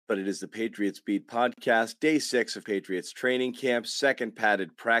but it is the Patriots Beat podcast, day 6 of Patriots training camp, second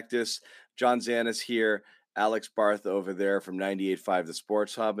padded practice. John Zanis here, Alex Barth over there from 98.5 The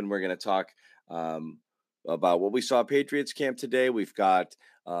Sports Hub, and we're going to talk about what we saw at Patriots camp today. We've got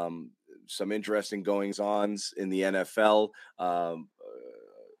some interesting goings-ons in the NFL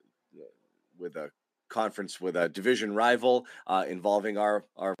with a conference with a division rival involving our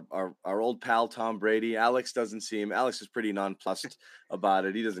old pal Tom Brady. Alex is pretty nonplussed about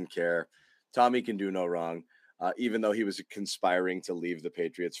it. He doesn't care. Tommy can do no wrong, even though he was conspiring to leave the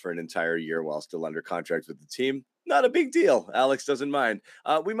Patriots for an entire year while still under contract with the team. Not a big deal. Alex doesn't mind.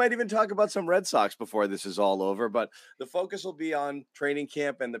 We might even talk about some Red Sox before this is all over, but the focus will be on training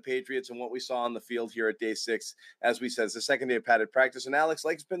camp and the Patriots and what we saw on the field here at day 6. As we said, it's the second day of padded practice, and Alex,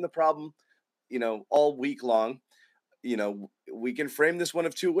 like's been the problem all week long. We can frame this one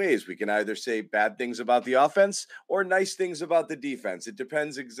of two ways. We can either say bad things about the offense or nice things about the defense. It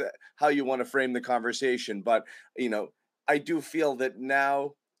depends how you want to frame the conversation. But, I do feel that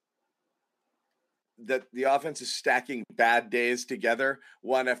now that the offense is stacking bad days together,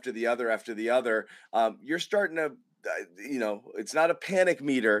 one after the other, you're starting to, it's not a panic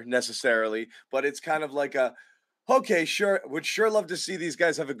meter necessarily, but it's kind of like okay, sure, would sure love to see these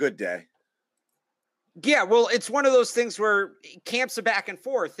guys have a good day. Yeah, well, it's one of those things where camps are back and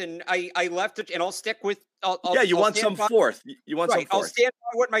forth, and I left it, and I'll stick with. You want some fourth. I'll stand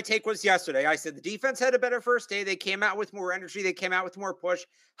by what my take was yesterday. I said the defense had a better first day. They came out with more energy. They came out with more push.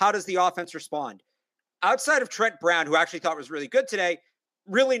 How does the offense respond? Outside of Trent Brown, who I actually thought was really good today,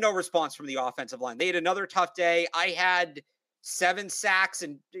 really no response from the offensive line. They had another tough day. I had 7 sacks,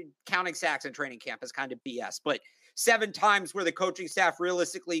 and counting sacks in training camp is kind of BS, but 7 times where the coaching staff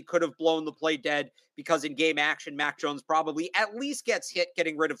realistically could have blown the play dead because in game action, Mac Jones probably at least gets hit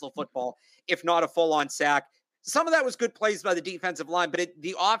getting rid of the football, if not a full-on sack. Some of that was good plays by the defensive line, but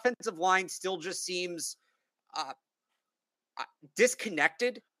the offensive line still just seems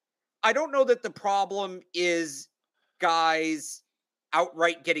disconnected. I don't know that the problem is guys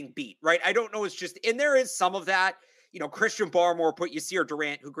outright getting beat, right? I don't know. It's just, and there is some of that. Christian Barmore put Yasir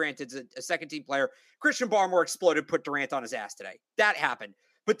Durant, who granted is a second-team player. Christian Barmore exploded, put Durant on his ass today. That happened.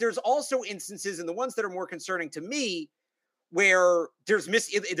 But there's also instances, and the ones that are more concerning to me, where there's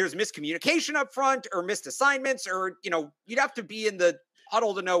miscommunication up front or missed assignments, or, you'd have to be in the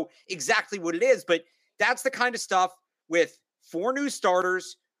huddle to know exactly what it is. But that's the kind of stuff with 4 new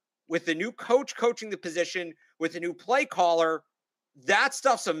starters, with the new coach coaching the position, with the new play caller. That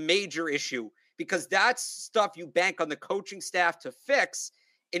stuff's a major issue, because that's stuff you bank on the coaching staff to fix.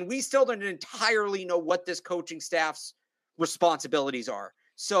 And we still don't entirely know what this coaching staff's responsibilities are.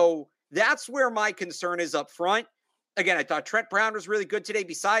 So that's where my concern is up front. Again, I thought Trent Brown was really good today.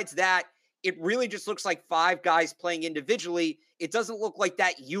 Besides that, it really just looks like 5 guys playing individually. It doesn't look like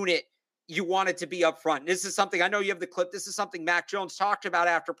that unit you want it to be up front. This is something, I know you have the clip. This is something Mac Jones talked about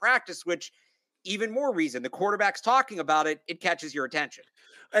after practice, which even more reason the quarterback's talking about it, it catches your attention.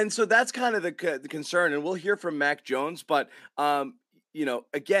 And so that's kind of the concern, and we'll hear from Mac Jones. But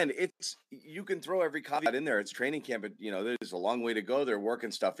again, you can throw every caveat in there. It's training camp, but there's a long way to go. They're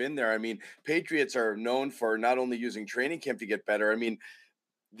working stuff in there. I mean, Patriots are known for not only using training camp to get better. I mean,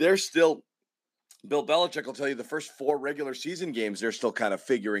 they're still. Bill Belichick will tell you the first 4 regular season games, they're still kind of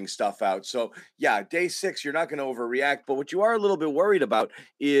figuring stuff out. So, yeah, day 6, you're not going to overreact. But what you are a little bit worried about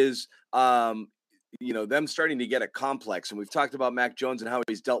is, them starting to get a complex. And we've talked about Mac Jones and how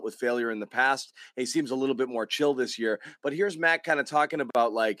he's dealt with failure in the past. He seems a little bit more chill this year. But here's Mac kind of talking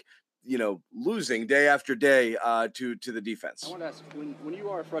about, losing day after day to the defense. I want to ask, when you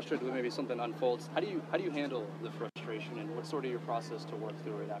are frustrated with maybe something unfolds, how do you handle the frustration, and what's sort of your process to work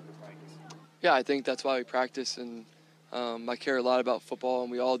through it after practice? Yeah, I think that's why we practice, and I care a lot about football,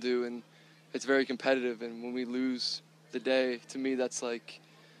 and we all do, and it's very competitive. And when we lose the day, to me, that's like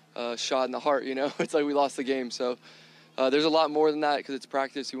a shot in the heart, It's like we lost the game. So there's a lot more than that, because it's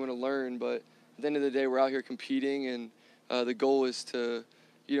practice. You want to learn, but at the end of the day, we're out here competing, and the goal is to,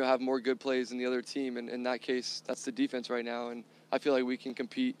 have more good plays than the other team. And in that case, that's the defense right now. And I feel like we can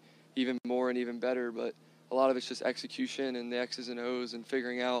compete even more and even better, but a lot of it's just execution and the X's and O's and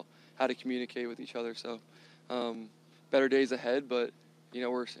figuring out how to communicate with each other. So better days ahead, but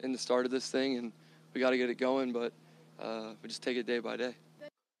we're in the start of this thing and we got to get it going, but we just take it day by day.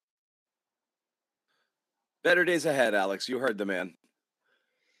 Better days ahead, Alex. You heard the man.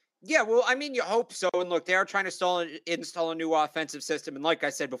 Yeah, well, I mean, you hope so. And look, they are trying to install a new offensive system. And like I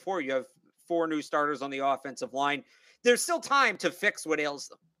said before, you have 4 new starters on the offensive line. There's still time to fix what ails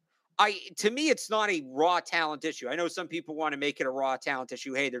them. To me, it's not a raw talent issue. I know some people want to make it a raw talent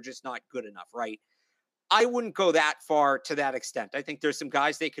issue. Hey, they're just not good enough, right? I wouldn't go that far to that extent. I think there's some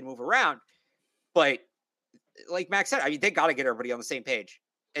guys they can move around, but like Max said, I mean, they got to get everybody on the same page.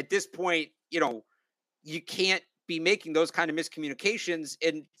 At this point, you can't be making those kind of miscommunications.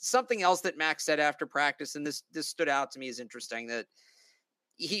 And something else that Max said after practice, and this stood out to me as interesting, that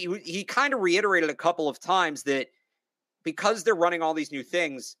he kind of reiterated a couple of times that because they're running all these new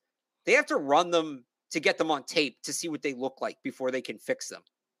things, they have to run them to get them on tape to see what they look like before they can fix them,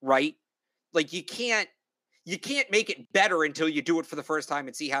 right? Like you can't make it better until you do it for the first time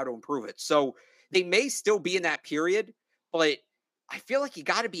and see how to improve it. So they may still be in that period, but I feel like you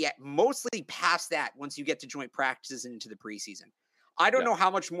got to be at mostly past that once you get to joint practices and into the preseason. I don't know how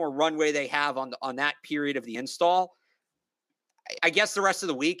much more runway they have on that period of the install. I guess the rest of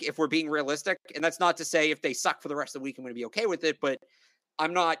the week, if we're being realistic, and that's not to say if they suck for the rest of the week, I'm going to be okay with it, but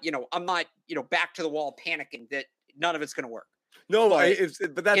I'm not back to the wall panicking that none of it's going to work. No,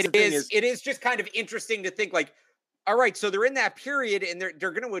 but that's the thing is, it is just kind of interesting to think like, all right, so they're in that period and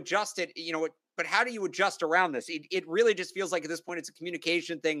they're going to adjust it, but how do you adjust around this? It really just feels like at this point it's a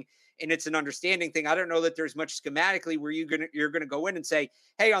communication thing and it's an understanding thing. I don't know that there's much schematically where you're going to go in and say,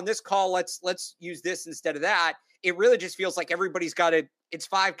 hey, on this call, let's use this instead of that. It really just feels like everybody's got to, it's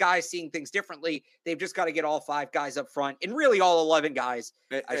 5 guys seeing things differently. They've just got to get all 5 guys up front and really all 11 guys,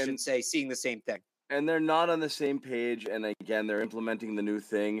 I should say, seeing the same thing. And they're not on the same page. And again, they're implementing the new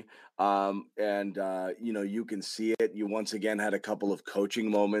thing. You can see it. You once again had a couple of coaching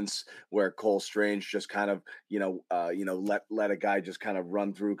moments where Cole Strange just kind of, let a guy just kind of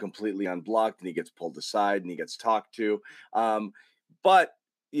run through completely unblocked and he gets pulled aside and he gets talked to. But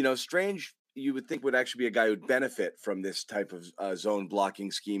Strange, you would think would actually be a guy who'd benefit from this type of zone blocking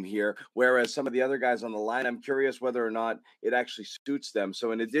scheme here. Whereas some of the other guys on the line, I'm curious whether or not it actually suits them.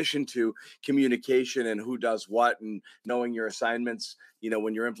 So in addition to communication and who does what and knowing your assignments,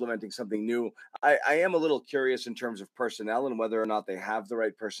 when you're implementing something new, I am a little curious in terms of personnel and whether or not they have the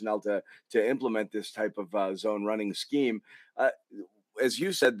right personnel to implement this type of zone running scheme. As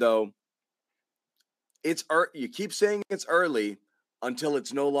you said, though, you keep saying it's early until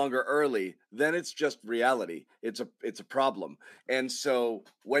it's no longer early, then it's just reality. It's a problem. And so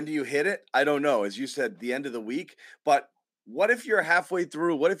when do you hit it? I don't know. As you said, the end of the week. But what if you're halfway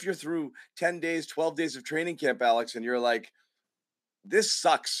through? What if you're through 10 days, 12 days of training camp, Alex, and you're like, this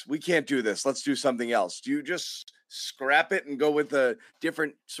sucks. We can't do this. Let's do something else. Do you just scrap it and go with a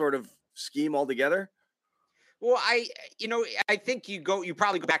different sort of scheme altogether? Well, I think you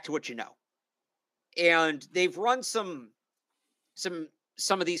probably go back to what you know. And they've run some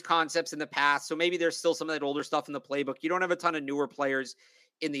of these concepts in the past. So maybe there's still some of that older stuff in the playbook. You don't have a ton of newer players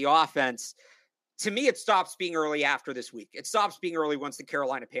in the offense. To me, it stops being early after this week. It stops being early once the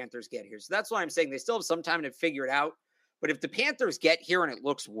Carolina Panthers get here. So that's why I'm saying they still have some time to figure it out. But if the Panthers get here and it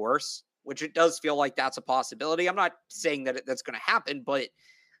looks worse, which it does feel like that's a possibility, I'm not saying that that's going to happen, but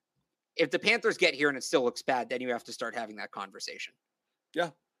if the Panthers get here and it still looks bad, then you have to start having that conversation.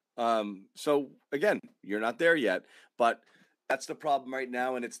 Yeah. So again, you're not there yet, but that's the problem right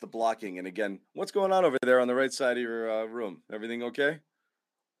now, and it's the blocking. And again, what's going on over there on the right side of your room? Everything okay?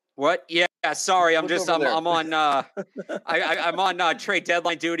 What? Yeah, sorry. I'm on I'm on trade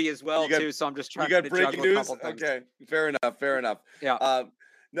deadline duty as well too. So I'm just trying to juggle a couple things. Okay, fair enough. Yeah.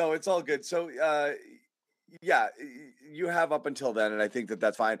 No, it's all good. So yeah, you have up until then, and I think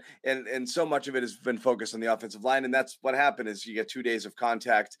that's fine. And so much of it has been focused on the offensive line, and that's what happened is you get 2 days of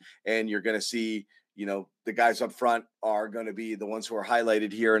contact, and you're going to see, the guys up front are going to be the ones who are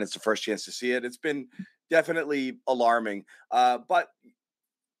highlighted here, and it's the first chance to see it. It's been definitely alarming. But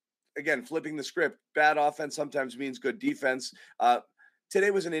again, flipping the script, bad offense sometimes means good defense.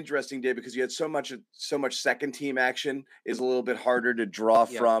 Today was an interesting day because you had so much second team action is a little bit harder to draw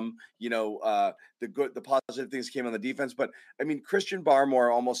from, the positive things came on the defense. But I mean, Christian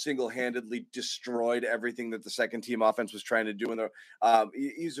Barmore almost single-handedly destroyed everything that the second team offense was trying to do.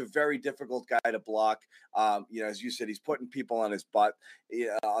 He's a very difficult guy to block. As you said, he's putting people on his butt,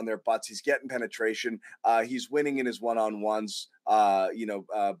 on their butts. He's getting penetration. He's winning in his one-on-ones,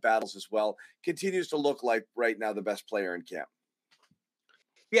 battles as well. Continues to look like right now the best player in camp.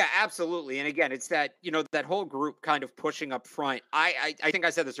 Yeah, absolutely. And again, it's that, that whole group kind of pushing up front. I think I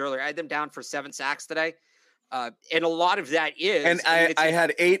said this earlier. I had them down for 7 sacks today. And a lot of that is. And I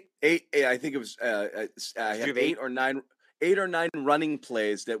had eight. I think it was, I had 8 or 9 running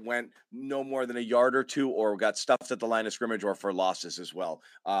plays that went no more than a yard or 2 or got stuffed at the line of scrimmage or for losses as well.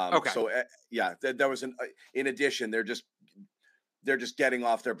 Okay. So that was in addition, they're just getting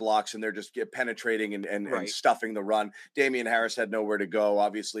off their blocks and they're just penetrating and stuffing the run. Damian Harris had nowhere to go.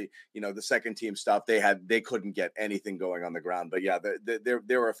 Obviously, the second team stuff, they couldn't get anything going on the ground, but yeah,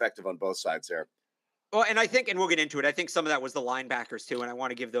 they were effective on both sides there. Well, and I think, and we'll get into it, I think some of that was the linebackers too, and I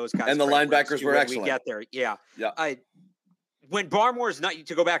want to give those guys And the credit where it's linebackers due were when excellent. we get there. Yeah. Yeah. When Barmore's not,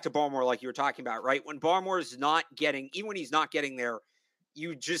 to go back to Barmore, like you were talking about, right? When Barmore's not getting, even when he's not getting there,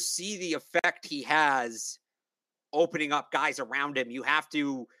 you just see the effect he has opening up guys around him. He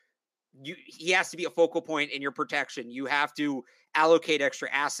has to be a focal point in your protection. You have to allocate extra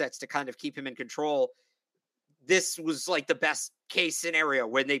assets to kind of keep him in control. This was like the best case scenario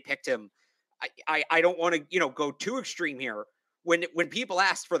when they picked him. I don't want to, go too extreme here. When people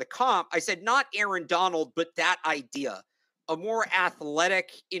asked for the comp, I said not Aaron Donald, but that idea, a more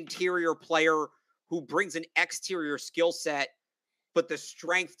athletic interior player who brings an exterior skill set, but the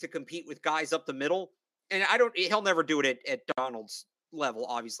strength to compete with guys up the middle. And he'll never do it at Donald's level.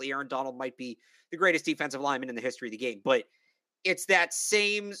 Obviously, Aaron Donald might be the greatest defensive lineman in the history of the game, but it's that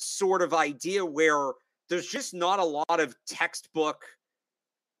same sort of idea where there's just not a lot of textbook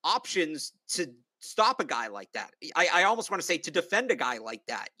options to stop a guy like that. I almost want to say to defend a guy like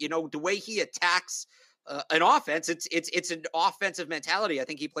that. The way he attacks an offense, it's an offensive mentality I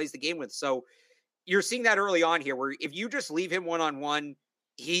think he plays the game with. So you're seeing that early on here, where if you just leave him one-on-one,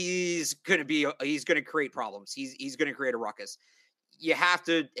 he's going to create problems. He's going to create a ruckus. You have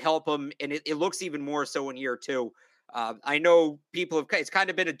to help him, and it looks even more so in year two. I know it's kind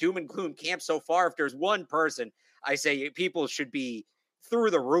of been a doom and gloom camp so far. If there's one person I say people should be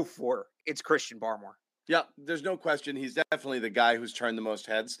through the roof for, it's Christian Barmore. Yeah, there's no question. He's definitely the guy who's turned the most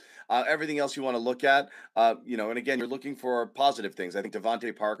heads. Everything else you want to look at, and again, you're looking for positive things. I think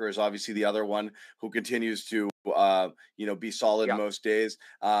Devontae Parker is obviously the other one who continues to, be solid most days.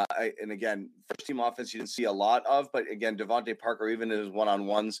 And again, first team offense, you didn't see a lot of, but again, Devontae Parker, even in his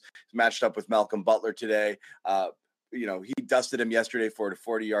one-on-ones, matched up with Malcolm Butler today. He dusted him yesterday for a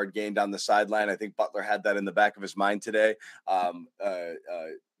 40-yard gain down the sideline. I think Butler had that in the back of his mind today.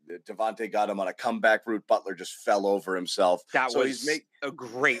 Devontae got him on a comeback route. Butler just fell over himself. That was a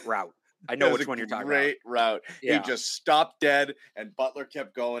great route. I know which one you're talking about. Great route. Yeah. He just stopped dead, and Butler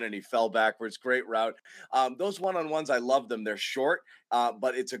kept going, and he fell backwards. Great route. Those one-on-ones, I love them. They're short,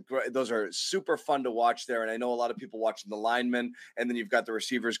 but those are super fun to watch there. And I know a lot of people watching the linemen, and then you've got the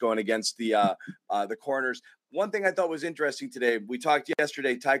receivers going against the corners. One thing I thought was interesting today, we talked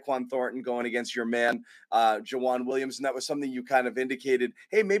yesterday, Tyquan Thornton going against your man, Jawan Williams, and that was something you kind of indicated,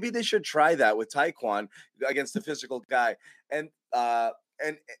 hey, maybe they should try that with Tyquan against the physical guy. And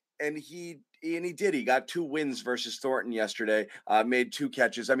he did. He got 2 wins versus Thornton yesterday, made 2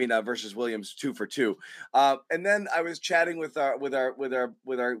 catches. Versus Williams, 2 for 2. And then I was chatting with our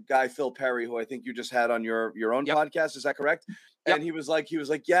guy, Phil Perry, who I think you just had on your own podcast. Is that correct? Yep. And he was like,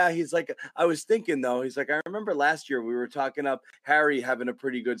 yeah, he's like, I was thinking though, he's like, I remember last year we were talking up Harry having a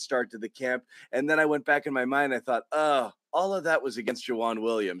pretty good start to the camp. And then I went back in my mind, I thought, all of that was against Jawan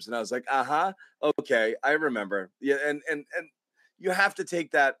Williams. And I was like, okay, I remember. Yeah. And you have to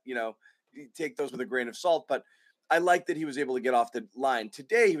take that, take those with a grain of salt, but I like that he was able to get off the line.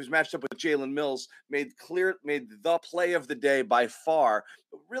 Today, he was matched up with Jalen Mills, made the play of the day by far.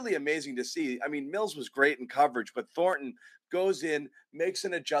 Really amazing to see. Mills was great in coverage, but Thornton goes in, makes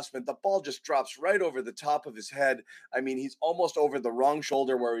an adjustment. The ball just drops right over the top of his head. He's almost over the wrong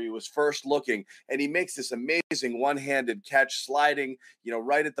shoulder where he was first looking, and he makes this amazing one-handed catch, sliding,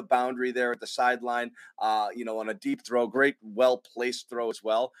 right at the boundary there at the sideline, on a deep throw. Great, well-placed throw as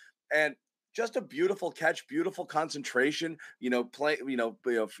well. And just a beautiful catch, beautiful concentration,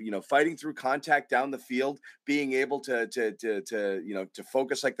 fighting through contact down the field, being able to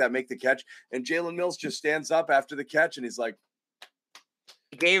focus like that, make the catch. And Jalen Mills just stands up after the catch and he's like,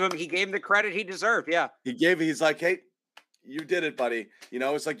 he gave him the credit he deserved. Yeah. He's like, hey, you did it, buddy.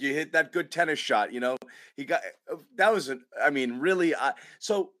 It's like you hit that good tennis shot. He got, that was really,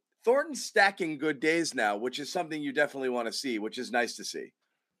 so Thornton's stacking good days now, which is something you definitely want to see, which is nice to see.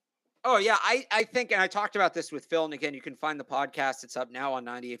 Oh, yeah. I think, and I talked about this with Phil, and again, you can find the podcast. It's up now on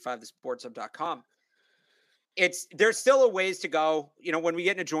 98.5thesportshub.com. There's still a ways to go. When we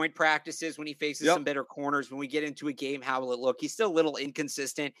get into joint practices, when he faces some better corners, when we get into a game, how will it look? He's still a little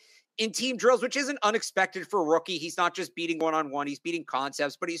inconsistent in team drills, which isn't unexpected for a rookie. He's not just beating one-on-one. He's beating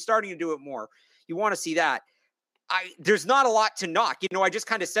concepts, but he's starting to do it more. You want to see that. There's not a lot to knock. I just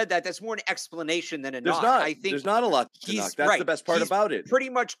kind of said that. That's more an explanation than a knock. I think there's not a lot to knock. That's the best part about it. Pretty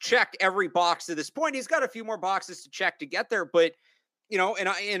much checked every box to this point. He's got a few more boxes to check to get there, but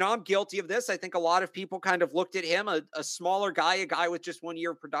and I'm guilty of this. I think a lot of people kind of looked at him, a smaller guy, a guy with just 1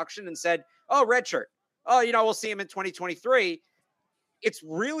 year of production, and said, "Oh, redshirt. Oh, we'll see him in 2023." It's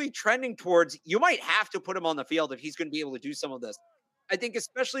really trending towards you might have to put him on the field if he's going to be able to do some of this. I think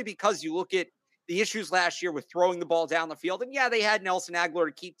especially because you look at the issues last year with throwing the ball down the field. And yeah, they had Nelson Aguilar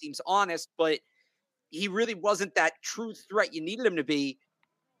to keep teams honest, but he really wasn't that true threat you needed him to be.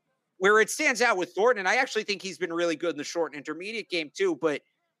 Where it stands out with Thornton, and I actually think he's been really good in the short and intermediate game too, but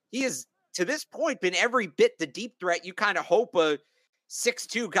he has, to this point, been every bit the deep threat you kind of hope a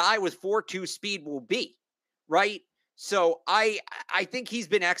 6'2" guy with 4'2" speed will be, right? So I think he's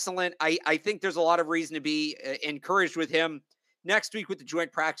been excellent. I think there's a lot of reason to be encouraged with him. Next week with the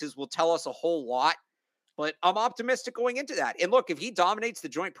joint practice will tell us a whole lot, but I'm optimistic going into that. And look, if he dominates the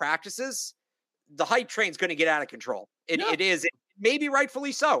joint practices, the hype train's going to get out of control. It is, maybe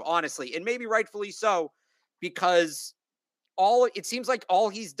rightfully so, honestly, and maybe rightfully so, because it seems like all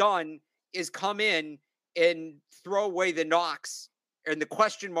he's done is come in and throw away the knocks and the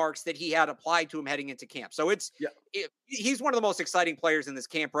question marks that he had applied to him heading into camp. So he's one of the most exciting players in this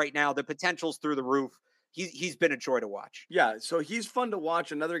camp right now. The potential's through the roof. He's been a joy to watch. Yeah, so he's fun to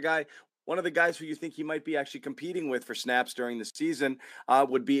watch. Another guy, one of the guys who you think he might be actually competing with for snaps during the season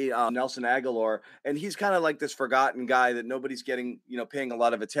would be Nelson Aguilar. And he's kind of like this forgotten guy that nobody's getting, paying a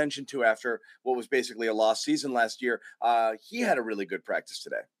lot of attention to after what was basically a lost season last year. He had a really good practice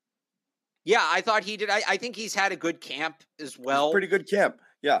today. Yeah, I thought he did. I think he's had a good camp as well. Pretty good camp.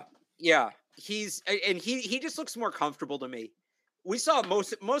 Yeah. Yeah. He just looks more comfortable to me. We saw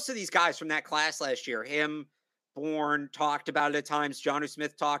most of these guys from that class last year. Him, Bourne talked about it at times. Jonnu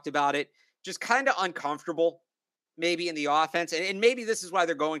Smith talked about it. Just kind of uncomfortable, maybe in the offense, and maybe this is why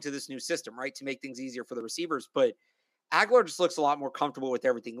they're going to this new system, right, to make things easier for the receivers. But Aguilar just looks a lot more comfortable with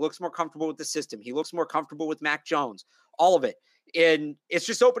everything. He looks more comfortable with the system. He looks more comfortable with Mac Jones. All of it, and it's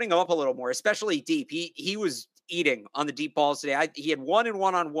just opening him up a little more, especially deep. He was eating on the deep balls today. He had 1 in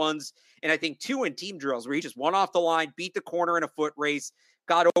 1-on-1s, and I think 2 in team drills where he just went off the line, beat the corner in a foot race,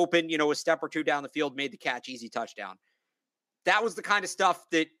 got open, a step or two down the field, made the catch, easy touchdown. That was the kind of stuff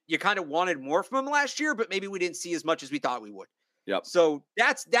that you kind of wanted more from him last year, but maybe we didn't see as much as we thought we would. Yep. So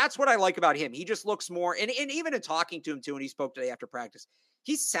that's what I like about him. He just looks more, and even in talking to him too, and he spoke today after practice,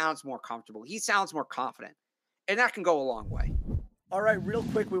 he sounds more comfortable. He sounds more confident, and that can go a long way. All right, real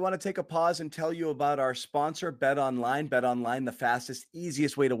quick, we want to take a pause and tell you about our sponsor, BetOnline. BetOnline, the fastest,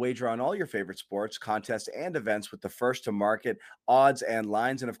 easiest way to wager on all your favorite sports, contests, and events with the first-to-market odds and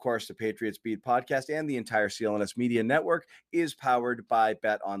lines. And, of course, the Patriots Beat podcast and the entire CLNS Media Network is powered by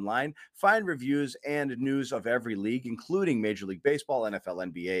BetOnline. Find reviews and news of every league, including Major League Baseball,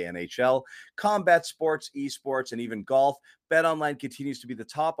 NFL, NBA, NHL, combat sports, esports, and even golf. BetOnline continues to be the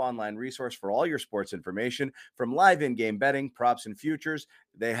top online resource for all your sports information, from live in-game betting, props, and futures.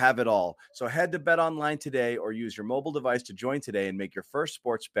 They have it all. So head to BetOnline today or use your mobile device to join today and make your first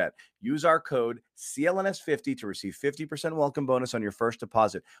sports bet. Use our code CLNS50 to receive 50% welcome bonus on your first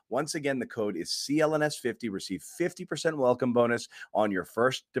deposit. Once again, the code is CLNS50. Receive 50% welcome bonus on your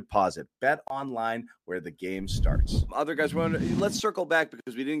first deposit. BetOnline, where the game starts. Other guys, let's circle back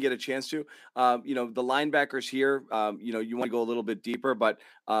because we didn't get a chance to. The linebackers here, you want to go a little bit deeper, but,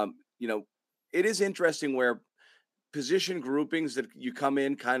 it is interesting where position groupings that you come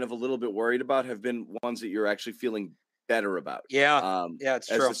in kind of a little bit worried about have been ones that you're actually feeling better about. Yeah. It's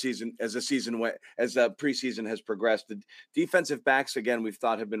true. As the preseason has progressed, the defensive backs, again, we've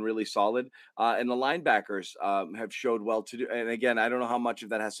thought have been really solid. And the linebackers have showed well to do. And again, I don't know how much of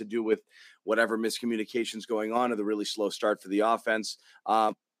that has to do with whatever miscommunications going on or the really slow start for the offense.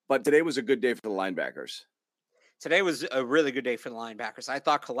 But today was a good day for the linebackers. Today was a really good day for the linebackers. I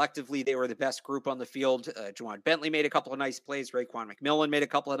thought collectively they were the best group on the field. Juwan Bentley made a couple of nice plays. Raekwon McMillan made a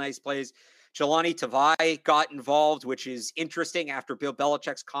couple of nice plays. Jelani Tavai got involved, which is interesting after Bill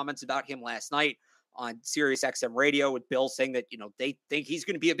Belichick's comments about him last night on Sirius XM radio, with Bill saying that, they think he's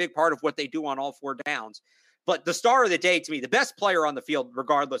going to be a big part of what they do on all 4 downs. But the star of the day, to me, the best player on the field,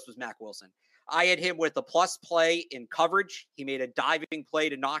 regardless, was Mack Wilson. I had him with a plus play in coverage. He made a diving play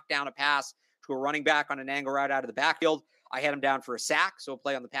to knock down a pass to a running back on an angle route out of the backfield. I had him down for a sack, so a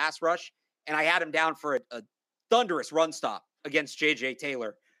play on the pass rush. And I had him down for a thunderous run stop against J.J.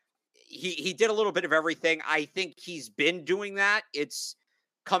 Taylor. He did a little bit of everything. I think he's been doing that. It's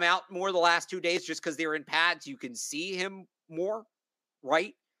come out more the last 2 days just because they're in pads. You can see him more,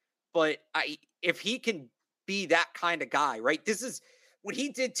 right? But if he can be that kind of guy, right? This is what he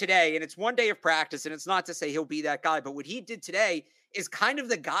did today, and it's 1 day of practice, and it's not to say he'll be that guy, but what he did today is kind of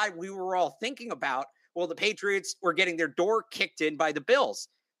the guy we were all thinking about. Well, the Patriots were getting their door kicked in by the Bills.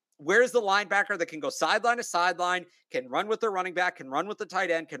 Where's the linebacker that can go sideline to sideline, can run with the running back, can run with the tight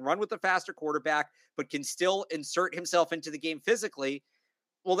end, can run with the faster quarterback, but can still insert himself into the game physically?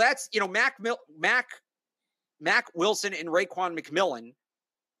 Well, that's, Mac Wilson and Raekwon McMillan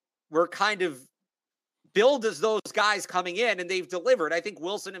were kind of billed as those guys coming in, and they've delivered. I think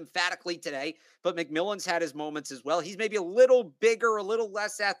Wilson emphatically today, but McMillan's had his moments as well. He's maybe a little bigger, a little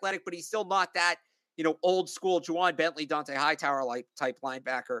less athletic, but he's still not that old school Juwan Bentley, Dante Hightower type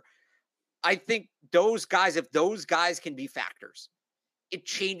linebacker. I think those guys, if those guys can be factors, it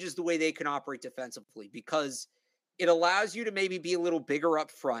changes the way they can operate defensively because it allows you to maybe be a little bigger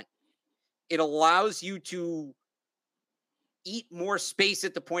up front. It allows you to eat more space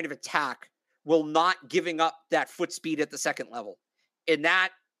at the point of attack while not giving up that foot speed at the second level. And that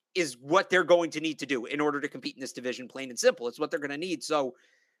is what they're going to need to do in order to compete in this division, plain and simple. It's what they're going to need. So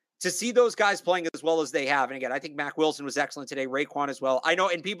to see those guys playing as well as they have, and again, I think Mac Wilson was excellent today, Raekwon as well. I know,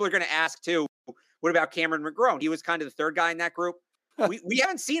 and people are going to ask too, what about Cameron McGrone? He was kind of the third guy in that group. We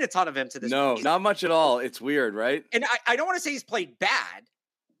haven't seen a ton of him to this point. No, not much at all. It's weird, right? And I don't want to say he's played bad.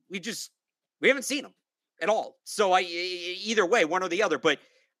 We haven't seen him at all. So either way, one or the other. But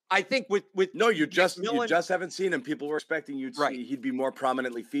I think with no, you just haven't seen him. People were expecting you'd right. see he'd be more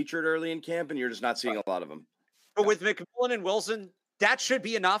prominently featured early in camp, and you're just not seeing a lot of him. But with McMillan and Wilson, that should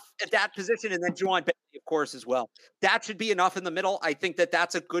be enough at that position, and then Juwan Bentley, of course, as well. That should be enough in the middle. I think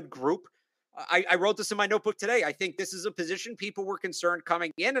that's a good group. I wrote this in my notebook today. I think this is a position people were concerned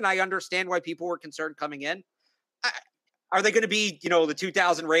coming in, and I understand why people were concerned coming in. Are they going to be, the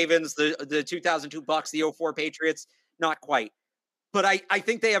 2000 Ravens, the 2002 Bucks, the 04 Patriots? Not quite. But I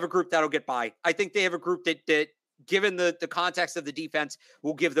think they have a group that'll get by. I think they have a group that given the context of the defense,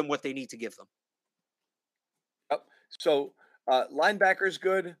 will give them what they need to give them. So linebackers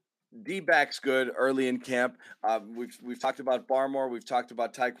good, D-backs good early in camp. We've talked about Barmore. We've talked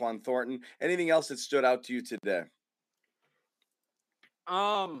about Tyquan Thornton. Anything else that stood out to you today?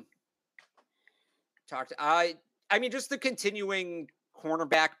 Just the continuing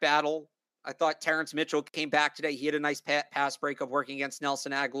cornerback battle. I thought Terrence Mitchell came back today. He had a nice pass breakup working against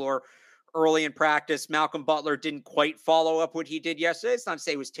Nelson Aguilar early in practice. Malcolm Butler didn't quite follow up what he did yesterday. It's not to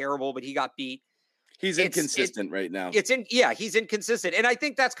say it was terrible, but he got beat. He's inconsistent right now. He's inconsistent. And I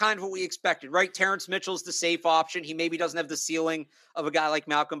think that's kind of what we expected, right? Terrence Mitchell's the safe option. He maybe doesn't have the ceiling of a guy like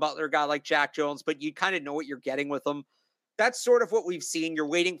Malcolm Butler, a guy like Jack Jones, but you kind of know what you're getting with him. That's sort of what we've seen. You're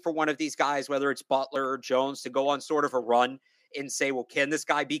waiting for one of these guys, whether it's Butler or Jones, to go on sort of a run and say, well, can this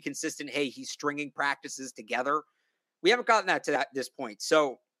guy be consistent? Hey, he's stringing practices together. We haven't gotten that to this point.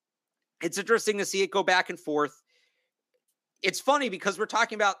 So it's interesting to see it go back and forth. It's funny because we're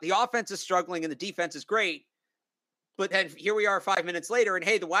talking about the offense is struggling and the defense is great. But then here we are 5 minutes later, and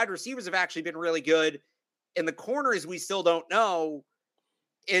hey, the wide receivers have actually been really good. And the corners, we still don't know.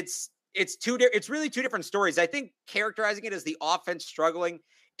 It's really two different stories. I think characterizing it as the offense struggling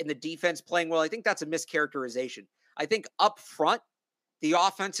and the defense playing well, I think that's a mischaracterization. I think up front, the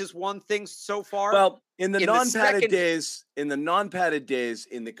offense has won things so far. Well, in the non-padded days, in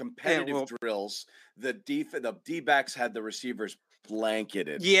the competitive drills, the D-backs had the receivers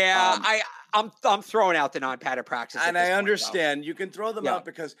blanketed. Yeah, I'm throwing out the non-padded practice. And I understand you can throw them out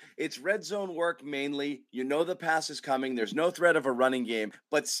because it's red zone work mainly. The pass is coming. There's no threat of a running game,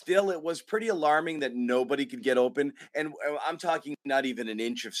 but still it was pretty alarming that nobody could get open. And I'm talking not even an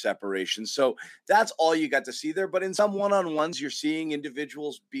inch of separation. So that's all you got to see there. But in some one-on-ones, you're seeing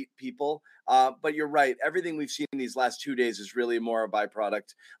individuals beat people. But you're right. Everything we've seen these last 2 days is really more a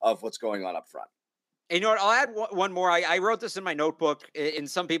byproduct of what's going on up front. And you know what? I'll add one more. I wrote this in my notebook, and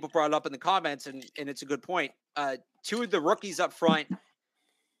some people brought it up in the comments, and it's a good point. Two of the rookies up front,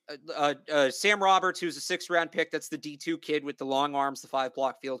 Sam Roberts, who's a 6th-round pick. That's the D2 kid with the long arms, the 5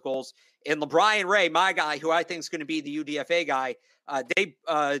 block field goals. And LeBrian Ray, my guy, who I think is going to be the UDFA guy,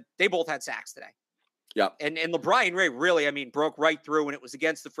 they both had sacks today. Yeah. And LeBrian Ray really, broke right through when it was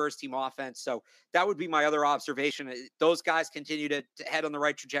against the first team offense. So that would be my other observation. Those guys continue to head on the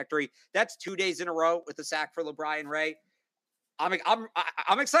right trajectory. That's 2 days in a row with the sack for LeBrian Ray. I'm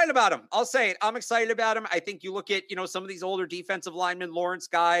excited about him. I'll say it. I'm excited about him. I think you look at, some of these older defensive linemen, Lawrence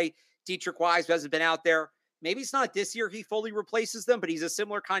Guy, Dietrich Wise, who hasn't been out there. Maybe it's not this year he fully replaces them, but he's a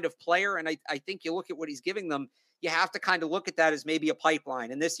similar kind of player. And I think you look at what he's giving them, you have to kind of look at that as maybe a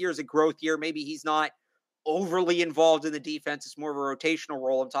pipeline. And this year is a growth year. Maybe he's not overly involved in the defense. It's more of a rotational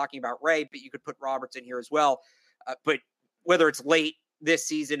role. I'm talking about Ray, but you could put Roberts in here as well. But whether it's late this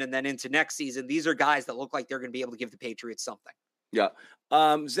season and then into next season, these are guys that look like they're going to be able to give the Patriots something. Yeah.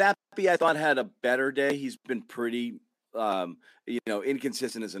 Zappy, I thought, had a better day. He's been pretty,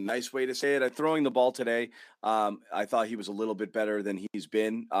 inconsistent is a nice way to say it. Throwing the ball today, I thought he was a little bit better than he's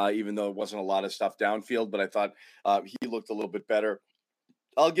been, even though it wasn't a lot of stuff downfield, but I thought he looked a little bit better.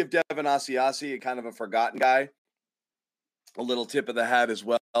 I'll give Devin Asiasi a kind of a forgotten guy. a little tip of the hat as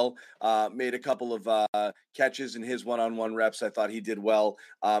well. Made a couple of catches in his one-on-one reps. I thought he did well.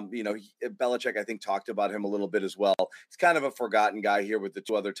 Belichick, I think, talked about him a little bit as well. He's kind of a forgotten guy here with the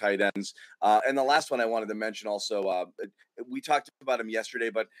two other tight ends. And the last one I wanted to mention also, we talked about him yesterday,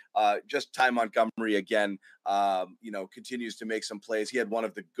 but just Ty Montgomery again, continues to make some plays. He had one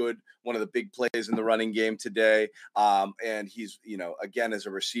of the big plays in the running game today. And he's, again, as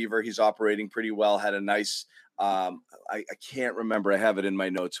a receiver, he's operating pretty well, had a nice, I can't remember. I have it in my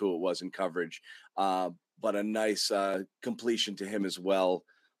notes who it was in coverage, but a nice completion to him as well.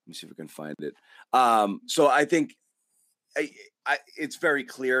 Let me see if we can find it. So I think it's very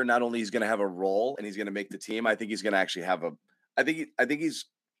clear. Not only he's going to have a role and he's going to make the team. I think he's going to actually have I think he's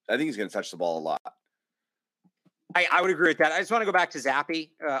going to touch the ball a lot. I would agree with that. I just want to go back to Zappe.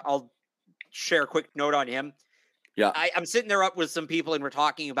 I'll share a quick note on him. Yeah, I'm sitting there up with some people and we're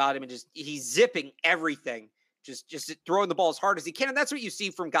talking about him, and he's zipping everything. Just throwing the ball as hard as he can. And that's what you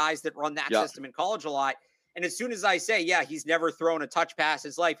see from guys that run that system in college a lot. And as soon as I say, he's never thrown a touch pass in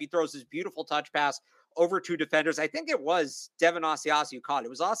his life, he throws his beautiful touch pass over two defenders. I think it was Devin Asiasi who caught it. It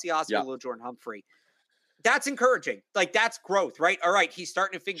was Asiasi or Lil Jordan Humphrey. That's encouraging. Like, that's growth, right? All right, he's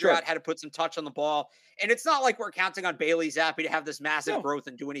starting to figure out how to put some touch on the ball. And it's not like we're counting on Bailey Zappe to have this massive growth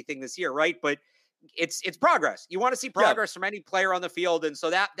and do anything this year, right? But it's progress. You want to see progress from any player on the field. And so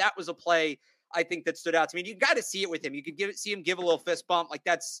that was a play I think that stood out to me. You got to see it with him. You could see him give a little fist bump. Like,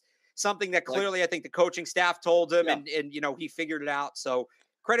 that's something that clearly I think the coaching staff told him and he figured it out. So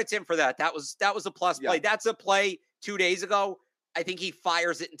credit to him for that. That was a plus play. That's a play 2 days ago. I think he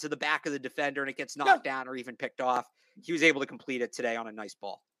fires it into the back of the defender and it gets knocked down or even picked off. He was able to complete it today on a nice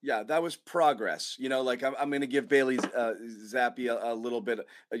ball. Yeah, that was progress. I'm going to give Bailey Zappe a little bit,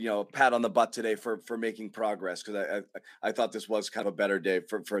 a pat on the butt today for making progress, because I thought this was kind of a better day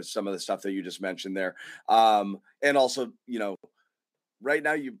for some of the stuff that you just mentioned there. And also, right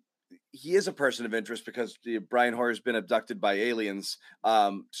now he is a person of interest because Brian Hoyer has been abducted by aliens.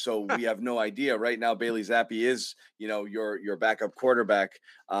 So we have no idea right now. Bailey Zappe is, your backup quarterback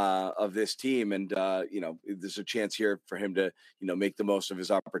of this team. And, there's a chance here for him to, make the most of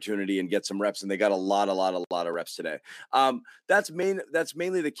his opportunity and get some reps. And they got a lot of reps today. That's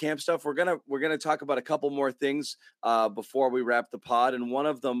mainly the camp stuff. We're going to talk about a couple more things before we wrap the pod. And one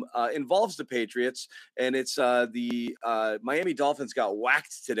of them involves the Patriots, and it's the Miami Dolphins got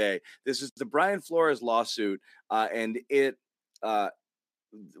whacked today. This is the Brian Flores lawsuit, and it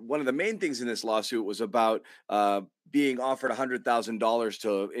one of the main things in this lawsuit was about being offered $100,000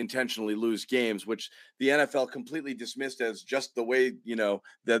 to intentionally lose games, which the NFL completely dismissed as just the way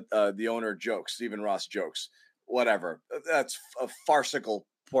that the owner jokes, Stephen Ross jokes, whatever. That's a farcical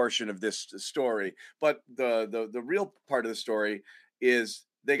portion of this story, but the real part of the story is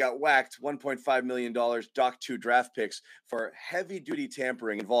they got whacked $1.5 million, docked 2 draft picks for heavy-duty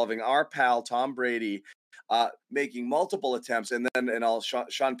tampering involving our pal Tom Brady, making multiple attempts, and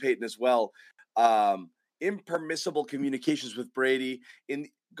Sean Payton as well, impermissible communications with Brady in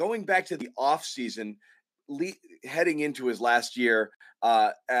going back to the offseason, heading into his last year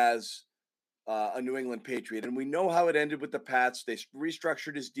as a New England Patriot. And we know how it ended with the Pats. They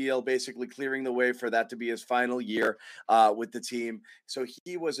restructured his deal, basically clearing the way for that to be his final year with the team. So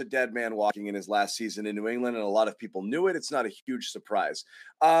he was a dead man walking in his last season in New England, and a lot of people knew it. It's not a huge surprise.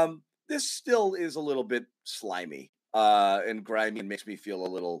 This still is a little bit slimy and grimy and makes me feel a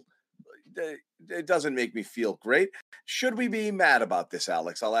little it doesn't make me feel great. Should we be mad about this,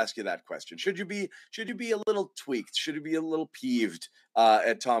 Alex? I'll ask you that question. Should you be a little tweaked? Should you be a little peeved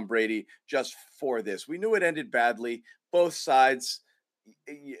at Tom Brady just for this? We knew it ended badly. Both sides.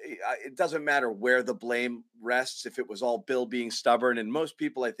 It doesn't matter where the blame rests. If it was all Bill being stubborn, and most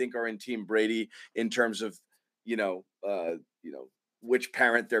people I think are in Team Brady in terms of which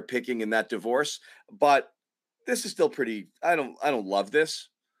parent they're picking in that divorce. But this is still pretty. I don't love this.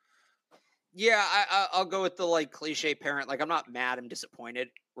 Yeah, I'll go with the cliche parent. I'm not mad. I'm disappointed,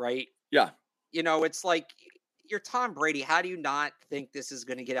 right? Yeah. It's like, you're Tom Brady. How do you not think this is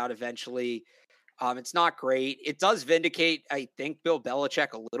going to get out eventually? It's not great. It does vindicate, I think, Bill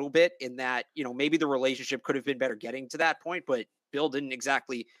Belichick a little bit in that, maybe the relationship could have been better getting to that point, but Bill didn't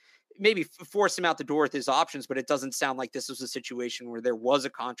exactly maybe force him out the door with his options, but it doesn't sound like this was a situation where there was a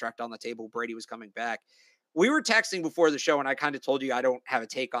contract on the table. Brady was coming back. We were texting before the show, and I kind of told you I don't have a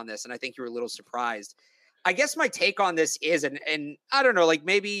take on this, and I think you were a little surprised. I guess my take on this is, and I don't know,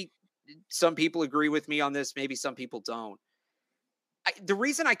 maybe some people agree with me on this, maybe some people don't. the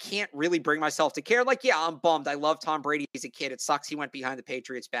reason I can't really bring myself to care, like, yeah, I'm bummed. I love Tom Brady as a kid. It sucks he went behind the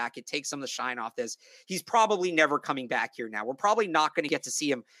Patriots back. It takes some of the shine off this. He's probably never coming back here now. We're probably not going to get to see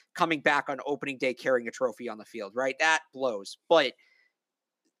him coming back on opening day carrying a trophy on the field, right? That blows. But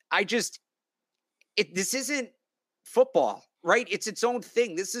this isn't football, right? It's its own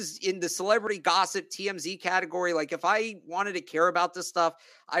thing. This is in the celebrity gossip TMZ category. Like, if I wanted to care about this stuff,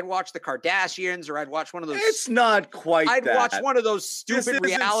 I'd watch the Kardashians, or I'd watch one of those. It's not quite I'd that. watch one of those stupid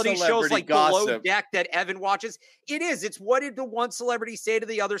reality shows like gossip. Below Deck that Evan watches. It is. It's what did the one celebrity say to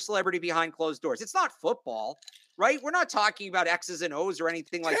the other celebrity behind closed doors. It's not football, right? We're not talking about X's and O's or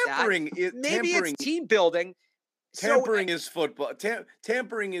anything like that. Maybe it's team building. Tampering is football.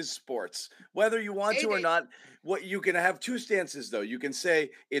 Tampering is sports. Whether you want to or not, what you can have two stances though. You can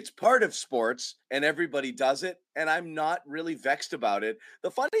say it's part of sports and everybody does it, and I'm not really vexed about it.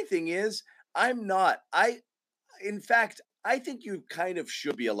 The funny thing is, I'm not. In fact, I think you kind of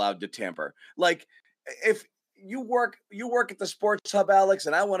should be allowed to tamper. Like, if you work at the Sports Hub, Alex,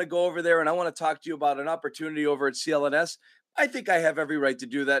 and I want to go over there and I want to talk to you about an opportunity over at CLNS, I think I have every right to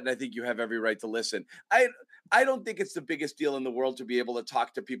do that, and I think you have every right to listen. I don't think it's the biggest deal in the world to be able to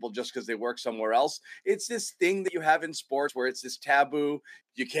talk to people just because they work somewhere else. It's this thing that you have in sports where it's this taboo.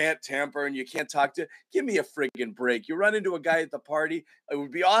 You can't tamper and you can't talk to. Give me a friggin' break. You run into a guy at the party. It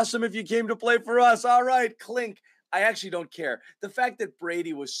would be awesome if you came to play for us. All right, clink. I actually don't care. The fact that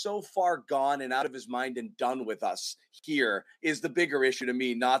Brady was so far gone and out of his mind and done with us here is the bigger issue to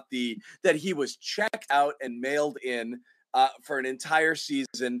me, not that he was checked out and mailed in for an entire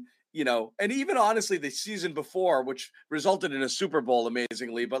season. You know, and even honestly, the season before, which resulted in a Super Bowl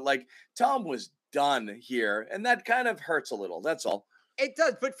amazingly, but like Tom was done here, and that kind of hurts a little. That's all. It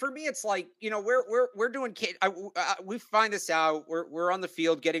does, but for me, it's like, you know, we're doing. We find this out. We're on the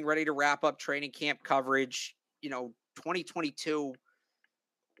field getting ready to wrap up training camp coverage. You know, 2022.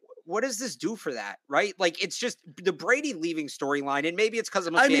 What does this do for that, right? Like, it's just the Brady leaving storyline, and maybe it's because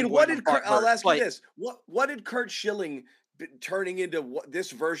I'm a fan. I'll ask you this: what did Kurt Schilling turning into this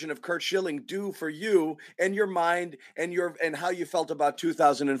version of Kurt Schilling do for you and your mind and how you felt about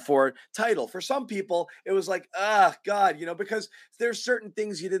 2004 title? For some people, it was like, God, you know, because there's certain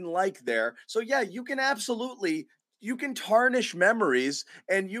things you didn't like there. So yeah, you can tarnish memories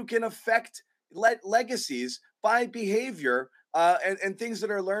and you can affect legacies by behavior and things that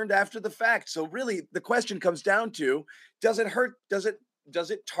are learned after the fact. So really, the question comes down to: does it hurt?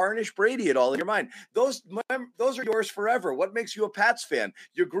 Does it tarnish Brady at all in your mind? Those are yours forever. What makes you a Pats fan?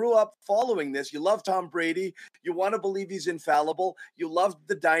 You grew up following this. You love Tom Brady. You want to believe he's infallible. You love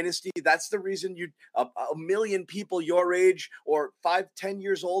the dynasty. That's the reason a million people your age or 5-10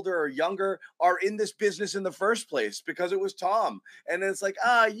 years older or younger are in this business in the first place, because it was Tom. And it's like,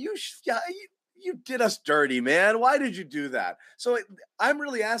 you did us dirty, man. Why did you do that? So I'm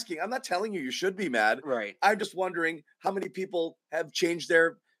really asking. I'm not telling you should be mad. Right. I'm just wondering how many people have changed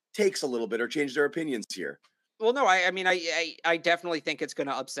their takes a little bit or changed their opinions here. Well, no, I mean, I definitely think it's going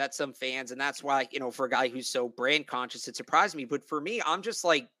to upset some fans. And that's why, you know, for a guy who's so brand conscious, it surprised me. But for me, I'm just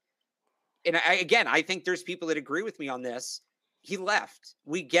like, and I think there's people that agree with me on this. He left.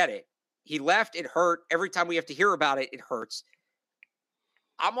 We get it. He left. It hurt. Every time we have to hear about it, it hurts.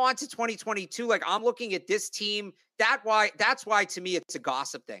 I'm on to 2022. Like, I'm looking at this team. That's why to me, it's a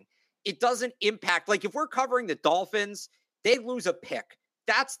gossip thing. It doesn't impact. Like, if we're covering the Dolphins, they lose a pick.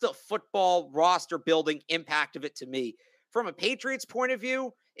 That's the football roster building impact of it to me. From a Patriots point of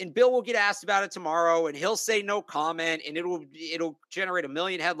view, and Bill will get asked about it tomorrow, and he'll say no comment, and it'll generate a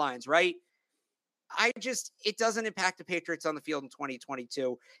million headlines, right? It doesn't impact the Patriots on the field in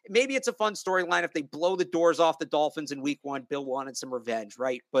 2022. Maybe it's a fun storyline if they blow the doors off the Dolphins in week 1. Bill wanted some revenge,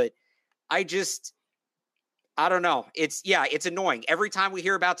 right? But I don't know. It's annoying. Every time we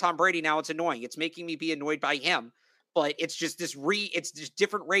hear about Tom Brady now, it's annoying. It's making me be annoyed by him. But it's just it's just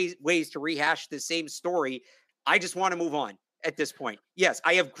different ways to rehash the same story. I just want to move on at this point. Yes,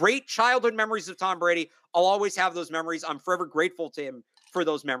 I have great childhood memories of Tom Brady. I'll always have those memories. I'm forever grateful to him for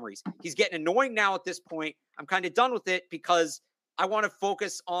those memories. He's getting annoying now at this point. I'm kind of done with it because I want to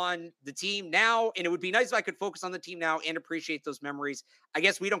focus on the team now. And it would be nice if I could focus on the team now and appreciate those memories. I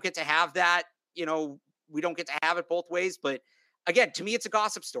guess we don't get to have that. You know, we don't get to have it both ways. But again, to me, it's a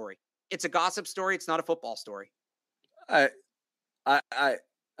gossip story. It's a gossip story. It's not a football story.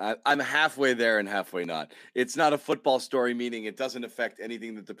 I'm halfway there and halfway not. It's not a football story, meaning it doesn't affect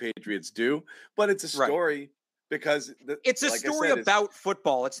anything that the Patriots do, but it's a story. Right. Because it's a story about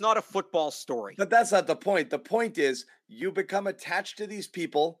football. It's not a football story. But that's not the point. The point is you become attached to these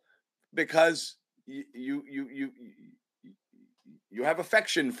people because you have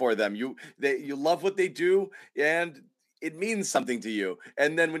affection for them. You love what they do, and it means something to you.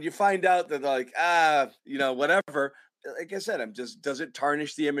 And then when you find out that like, whatever, like I said, does it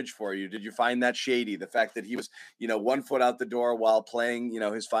tarnish the image for you? Did you find that shady? The fact that he was, 1 foot out the door while playing,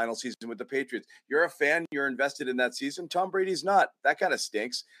 his final season with the Patriots. You're a fan, you're invested in that season. Tom Brady's not. That kind of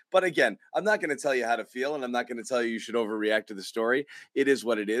stinks. But again, I'm not going to tell you how to feel, and I'm not going to tell you should overreact to the story. It is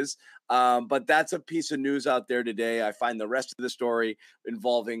what it is. But that's a piece of news out there today. I find the rest of the story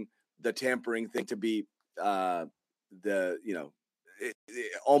involving the tampering thing to be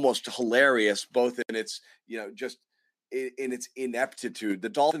almost hilarious, both in its, just in its ineptitude. The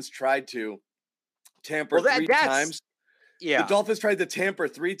Dolphins tried to tamper three times. Yeah. The Dolphins tried to tamper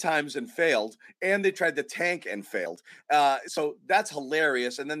 3 times and failed, and they tried to tank and failed. So that's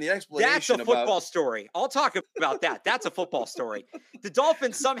hilarious. And then the explanation That's a football story. I'll talk about that. That's a football story. The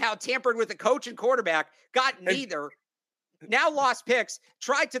Dolphins somehow tampered with the coach and quarterback, got neither, now lost picks,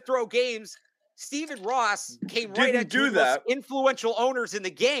 tried to throw games. Stephen Ross came right at two of the most influential owners in the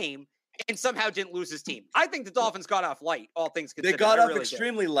game and somehow didn't lose his team. I think the Dolphins got off light, all things considered. They got off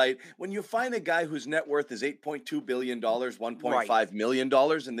extremely light. When you find a guy whose net worth is $8.2 billion, $1.5 million,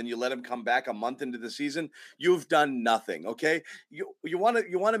 and then you let him come back a month into the season, you've done nothing, okay? You want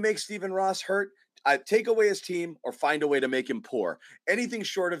to make Stephen Ross hurt? Take away his team or find a way to make him poor. Anything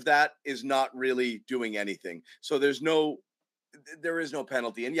short of that is not really doing anything. So there is no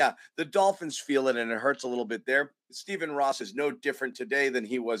penalty. And yeah, the Dolphins feel it, and it hurts a little bit there. Stephen Ross is no different today than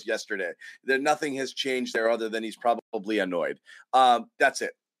he was yesterday. Nothing has changed there other than he's probably annoyed. That's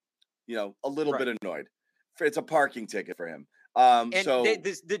it. A little bit annoyed. It's a parking ticket for him.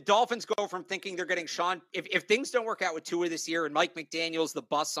 The Dolphins go from thinking they're getting Sean. If things don't work out with Tua this year and Mike McDaniel's the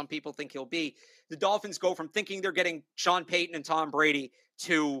bust some people think he'll be, the Dolphins go from thinking they're getting Sean Payton and Tom Brady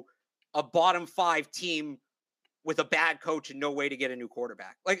to a bottom 5 team with a bad coach and no way to get a new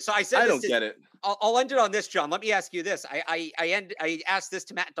quarterback. So I said, I don't get it. I'll end it on this, John. Let me ask you this. I asked this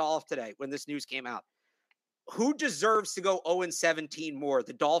to Matt Dolph today when this news came out. Who deserves to go 0-17 more,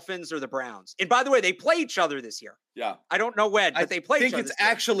 the Dolphins or the Browns? And by the way, they play each other this year. Yeah. I don't know when, but they play each other. I think it's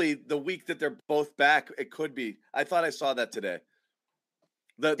actually the week that they're both back. It could be. I thought I saw that today.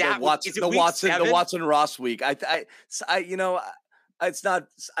 The Watson Ross week. It's not.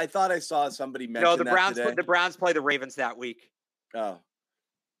 I thought I saw somebody mention the Browns. The Browns play the Ravens that week. Oh,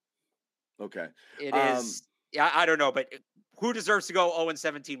 okay. It is. Yeah, I don't know, but who deserves to go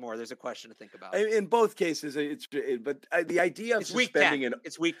 0-17 more? There's a question to think about. In both cases, the idea of suspending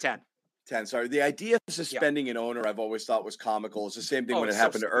it's week 10. 10. Sorry, the idea of suspending an owner, I've always thought was comical. It's the same thing when it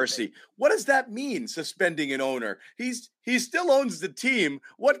happened to Ursi. What does that mean? Suspending an owner? He still owns the team.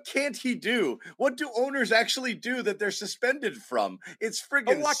 What can't he do? What do owners actually do that they're suspended from? It's friggin'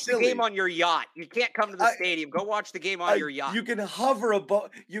 silly. Go watch the game on your yacht. You can't come to the stadium. Go watch the game on your yacht. You can hover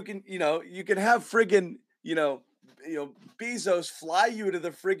above. You can have friggin' Bezos fly you to the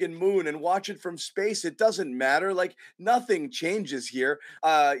friggin' moon and watch it from space. It doesn't matter. Like nothing changes here.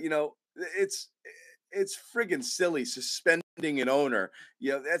 It's friggin' silly suspending an owner.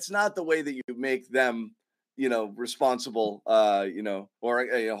 That's not the way that you make them, responsible,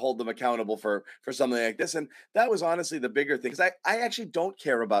 or hold them accountable for something like this. And that was honestly the bigger thing, because I actually don't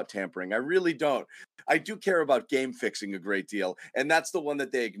care about tampering. I really don't. I do care about game fixing a great deal, and that's the one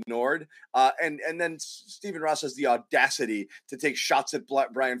that they ignored. And then Stephen Ross has the audacity to take shots at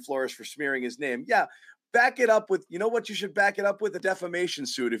Brian Flores for smearing his name. Yeah. Back it up with, what you should back it up with? A defamation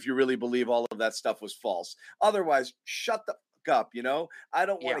suit if you really believe all of that stuff was false. Otherwise, shut the fuck up, I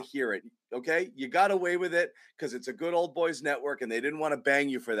don't want to hear it, okay? You got away with it because it's a good old boys network, and they didn't want to bang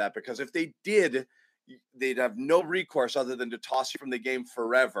you for that, because if they did, they'd have no recourse other than to toss you from the game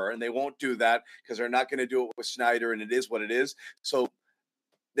forever, and they won't do that because they're not going to do it with Snyder, and it is what it is. So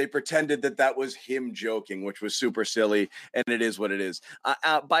they pretended that was him joking, which was super silly, and it is what it is.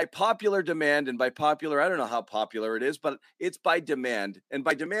 By popular demand, and by popular, I don't know how popular it is, but it's by demand. And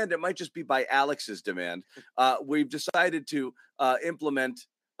by demand, it might just be by Alex's demand. We've decided to implement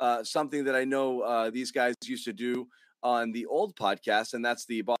something that I know these guys used to do on the old podcast, and that's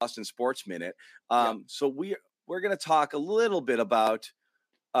the Boston Sports Minute. So we're going to talk a little bit about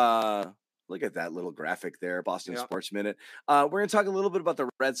look at that little graphic there, Boston Sports Minute. We're going to talk a little bit about the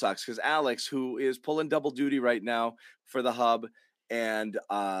Red Sox, because Alex, who is pulling double duty right now for the Hub and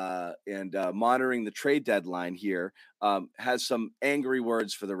monitoring the trade deadline here, has some angry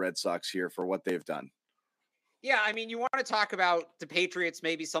words for the Red Sox here for what they've done. Yeah, I mean, you want to talk about the Patriots,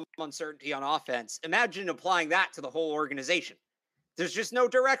 maybe some uncertainty on offense. Imagine applying that to the whole organization. There's just no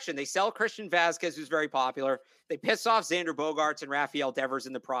direction. They sell Christian Vasquez, who's very popular. They piss off Xander Bogaerts and Rafael Devers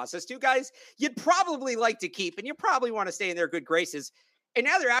in the process. 2 guys you'd probably like to keep, and you probably want to stay in their good graces. And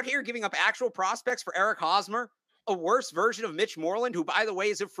now they're out here giving up actual prospects for Eric Hosmer, a worse version of Mitch Moreland, who, by the way,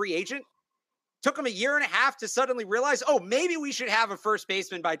 is a free agent? Took him a year and a half to suddenly realize, oh, maybe we should have a first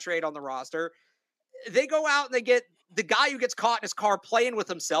baseman by trade on the roster. They go out and they get the guy who gets caught in his car playing with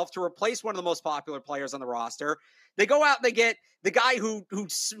himself to replace one of the most popular players on the roster. They go out and they get the guy who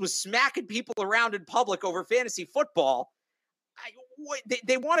was smacking people around in public over fantasy football.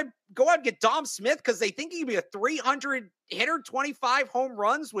 They want to go out and get Dom Smith because they think he can be a 300 hitter, 25 home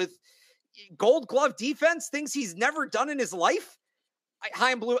runs with Gold Glove defense, things he's never done in his life.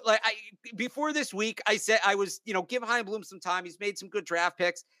 Chaim Bloom, before this week, I said I was, give Chaim Bloom some time. He's made some good draft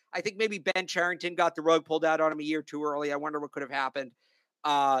picks. I think maybe Ben Cherington got the rug pulled out on him a year too early. I wonder what could have happened.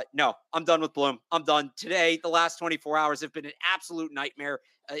 No, I'm done with Bloom. I'm done. Today, the last 24 hours have been an absolute nightmare,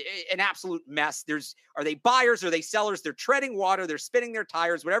 an absolute mess. Are they buyers? Are they sellers? They're treading water. They're spinning their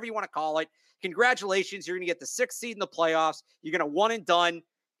tires, whatever you want to call it. Congratulations. You're going to get the 6th seed in the playoffs. You're going to one and done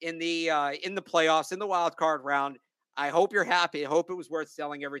in the playoffs, in the wild card round. I hope you're happy. I hope it was worth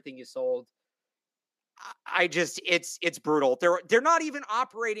selling everything you sold. It's brutal. They're not even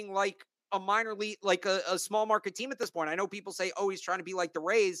operating like a minor league, like a small market team at this point. I know people say, oh, he's trying to be like the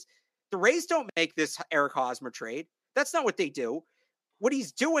Rays. The Rays don't make this Eric Hosmer trade. That's not what they do. What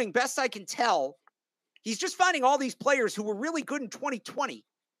he's doing, best I can tell, he's just finding all these players who were really good in 2020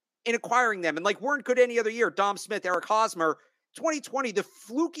 and acquiring them and weren't good any other year. Dom Smith, Eric Hosmer, 2020, the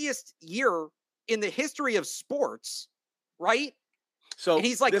flukiest year in the history of sports, right? So and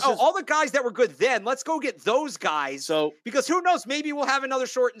he's like, all the guys that were good then, let's go get those guys. So because who knows, maybe we'll have another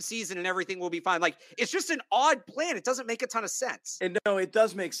shortened season and everything will be fine. It's just an odd plan. It doesn't make a ton of sense. And no, it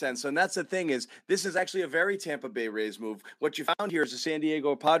does make sense. And that's the thing is, this is actually a very Tampa Bay Rays move. What you found here is the San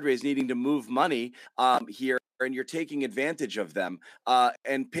Diego Padres needing to move money here, and you're taking advantage of them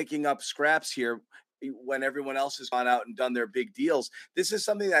and picking up scraps here when everyone else has gone out and done their big deals. This is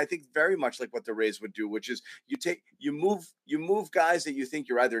something that I think very much like what the Rays would do, which is you move guys that you think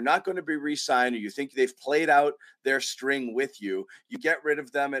you're either not going to be re-signed or you think they've played out their string with you. You get rid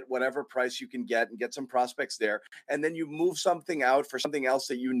of them at whatever price you can get and get some prospects there. And then you move something out for something else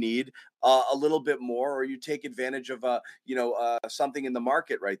that you need a little bit more, or you take advantage of something in the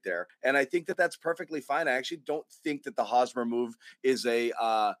market right there. And I think that that's perfectly fine. I actually don't think that the Hosmer move is a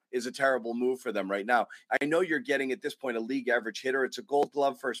terrible move for them right now. I know you're getting at this point a league average hitter. It's a Gold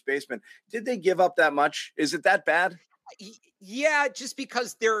Glove first baseman. Did they give up that much? Is it that bad? Yeah, just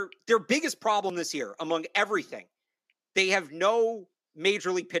because their biggest problem this year among everything, they have no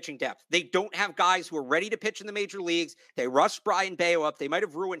major league pitching depth. They don't have guys who are ready to pitch in the major leagues. They rushed Brian Bayo up. They might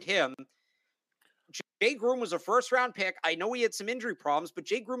have ruined him. Jay Groom was a first-round pick. I know he had some injury problems, but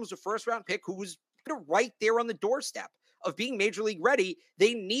Jay Groom was a first-round pick who was right there on the doorstep of being major league ready.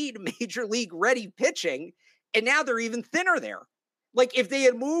 They need major league ready pitching, and now they're even thinner there. If they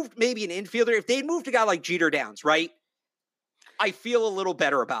had moved maybe an infielder, if they had moved a guy like Jeter Downs, right? I feel a little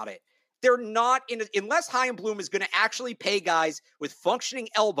better about it. They're not unless Chaim Bloom is going to actually pay guys with functioning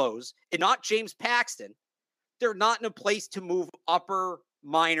elbows and not James Paxton. They're not in a place to move upper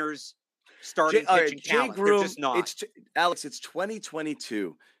minors starting pitching talent. They're just not. Alex, it's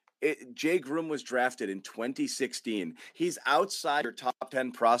 2022. Jay Groom was drafted in 2016. He's outside your top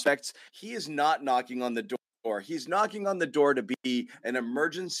 10 prospects. He is not knocking on the door. He's knocking on the door to be an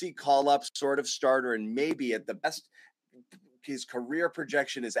emergency call-up sort of starter, and maybe at the best, his career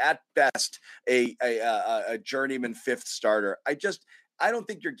projection is at best a journeyman 5th starter. I don't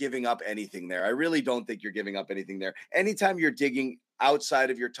think you're giving up anything there. I really don't think you're giving up anything there. Anytime you're digging outside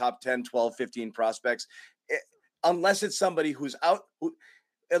of your top 10, 12, 15 prospects, unless it's somebody who's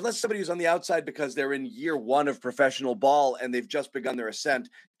unless somebody who's on the outside because they're in year 1 of professional ball and they've just begun their ascent.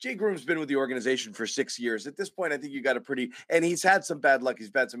 Jay Groom's been with the organization for 6 years. At this point, I think you got and he's had some bad luck. He's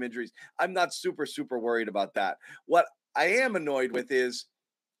had some injuries. I'm not super, super worried about that. What I am annoyed with is,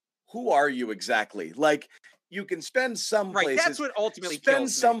 who are you exactly? You can spend some places. That's what ultimately spend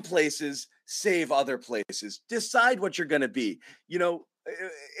some places, save other places. Decide what you're going to be.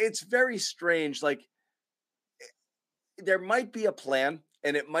 It's very strange. There might be a plan,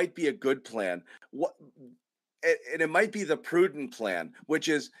 and it might be a good plan. And it might be the prudent plan, which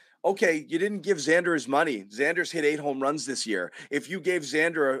is, okay, you didn't give Xander his money. Xander's hit 8 home runs this year. If you gave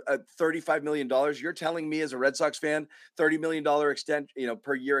Xander a $35 million, you're telling me as a Red Sox fan, $30 million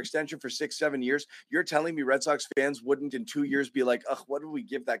per year extension for 6-7 years. You're telling me Red Sox fans wouldn't in 2 years be like, ugh, what did we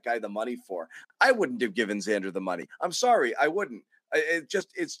give that guy the money for? I wouldn't have given Xander the money. I'm sorry, I wouldn't.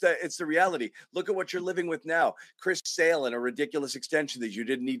 It's the reality. Look at what you're living with now. Chris Sale and a ridiculous extension that you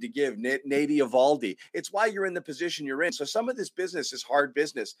didn't need to give. Nate Eovaldi. It's why you're in the position you're in. So some of this business is hard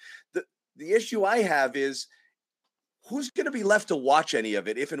business. The issue I have is, who's going to be left to watch any of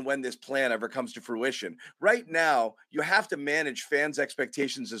it if and when this plan ever comes to fruition? Right now, you have to manage fans'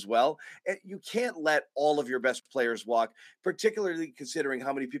 expectations as well. And you can't let all of your best players walk, particularly considering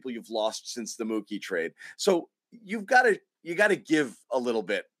how many people you've lost since the Mookie trade. So you got to give a little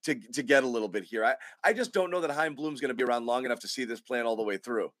bit to get a little bit here. I just don't know that Chaim Bloom's going to be around long enough to see this plan all the way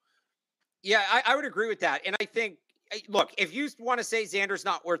through. Yeah, I would agree with that. And I think, look, if you want to say Xander's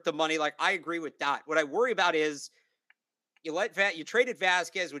not worth the money, like I agree with that. What I worry about is you traded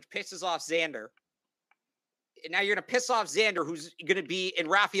Vasquez, which pisses off Xander. And now you're going to piss off Xander, who's going to be in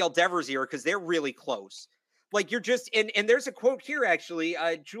Rafael Devers' ear because they're really close. Like you're just, and there's a quote here, actually,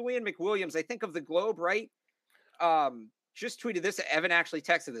 Julian McWilliams, I think of the Globe, right? Just tweeted this. Evan actually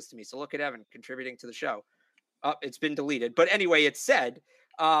texted this to me. So look at Evan contributing to the show. It's been deleted. But anyway, it said,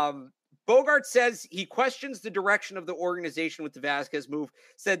 Bogart says he questions the direction of the organization with the Vasquez move,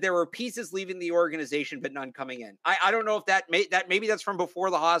 said there were pieces leaving the organization, but none coming in. I don't know if maybe that's from before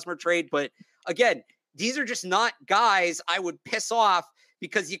the Hosmer trade, but again, these are just not guys I would piss off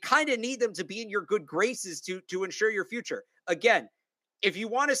because you kind of need them to be in your good graces to ensure your future. Again, if you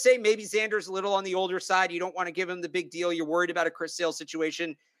want to say maybe Xander's a little on the older side, you don't want to give him the big deal, you're worried about a Chris Sale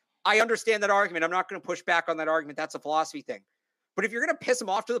situation, I understand that argument. I'm not going to push back on that argument. That's a philosophy thing. But if you're going to piss him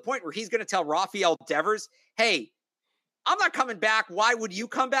off to the point where he's going to tell Rafael Devers, hey, I'm not coming back. Why would you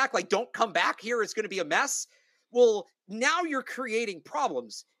come back? Like, don't come back here. It's going to be a mess. Well, now you're creating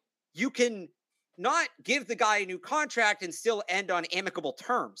problems. You can not give the guy a new contract and still end on amicable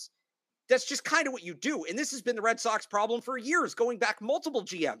terms. That's just kind of what you do. And this has been the Red Sox problem for years, going back multiple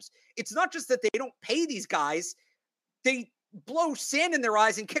GMs. It's not just that they don't pay these guys. They blow sand in their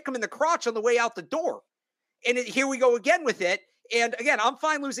eyes and kick them in the crotch on the way out the door. And here we go again with it. And again, I'm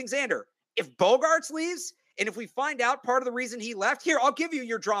fine losing Xander. If Bogarts leaves, and if we find out part of the reason he left, here, I'll give you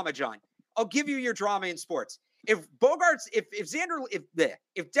your drama, John. I'll give you your drama in sports. If Bogarts,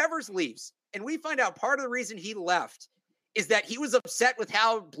 if Devers leaves, and we find out part of the reason he left is that he was upset with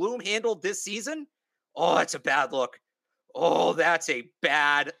how Bloom handled this season, oh, that's a bad look. Oh, that's a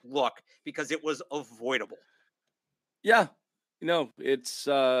bad look because it was avoidable. Yeah. It's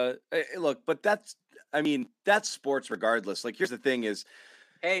look, but that's sports regardless. Like, here's the thing is,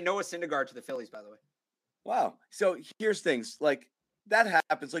 hey, Noah Syndergaard to the Phillies, by the way. Wow. So here's things like that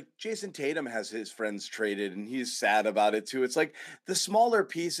happens. Like Jason Tatum has his friends traded and he's sad about it too. It's like the smaller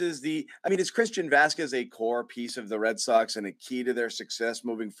pieces, is Christian Vasquez a core piece of the Red Sox and a key to their success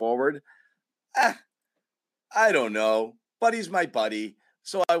moving forward? I don't know, but he's my buddy.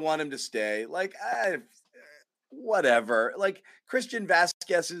 So I want him to stay. Like, whatever. Like Christian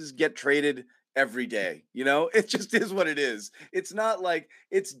Vasquez's get traded every day, it just is what it is. It's not like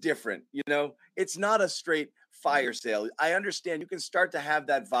it's different, it's not a straight fire sale. I understand you can start to have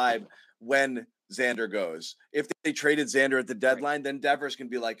that vibe when Xander goes. If they traded Xander at the deadline, then Devers can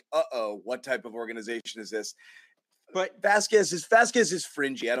be like, what type of organization is this? But Vasquez is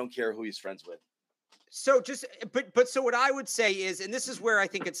fringy. I don't care who he's friends with. So so what I would say is, and this is where I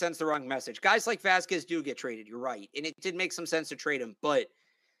think it sends the wrong message. Guys like Vasquez do get traded. You're right. And it did make some sense to trade him, but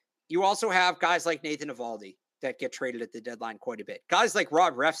you also have guys like Nathan Eovaldi that get traded at the deadline quite a bit. Guys like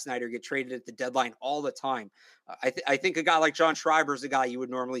Rod Refsnyder get traded at the deadline all the time. I think a guy like John Schreiber is a guy you would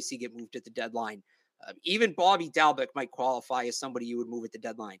normally see get moved at the deadline. Even Bobby Dalbec might qualify as somebody you would move at the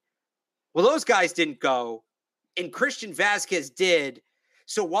deadline. Well, those guys didn't go, and Christian Vasquez did.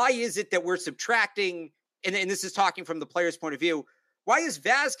 So why is it that we're subtracting, and this is talking from the player's point of view, why is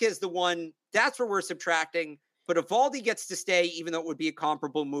Vasquez the one, that's where we're subtracting, but Eovaldi gets to stay, even though it would be a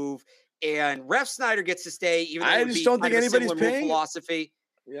comparable move, and Refsnyder gets to stay, even though it would be kind of a similar move philosophy.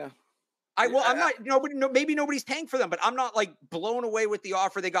 Yeah. I'm not, maybe nobody's paying for them, but I'm not like blown away with the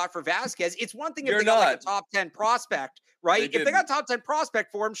offer they got for Vasquez. It's one thing if they got like a top 10 prospect, right? If they got top 10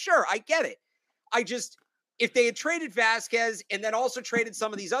 prospect for him, sure, I get it. If they had traded Vasquez and then also traded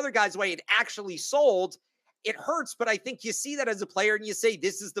some of these other guys away and actually sold, it hurts. But I think you see that as a player and you say,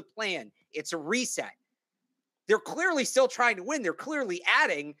 this is the plan. It's a reset. They're clearly still trying to win. They're clearly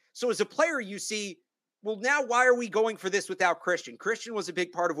adding. So as a player, you see, well, now why are we going for this without Christian? Christian was a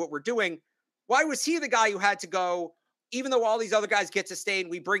big part of what we're doing. Why was he the guy who had to go, even though all these other guys get to stay and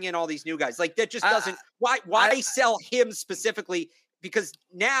we bring in all these new guys? Like that just doesn't, why sell him specifically? Because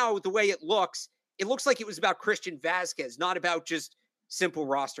now the way it looks like it was about Christian Vasquez, not about just simple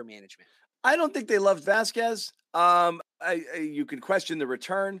roster management. I don't think they loved Vasquez. You can question the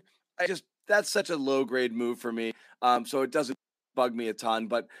return. That's such a low grade move for me. So it doesn't bug me a ton,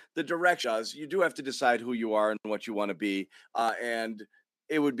 but the direction, you do have to decide who you are and what you want to be. And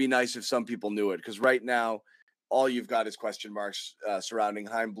it would be nice if some people knew it, because right now all you've got is question marks surrounding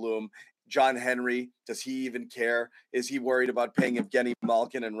Chaim Bloom. John Henry, does he even care? Is he worried about paying Evgeny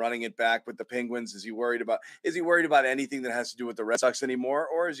Malkin and running it back with the Penguins? Is he worried about anything that has to do with the Red Sox anymore?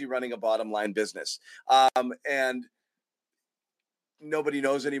 Or is he running a bottom line business? And nobody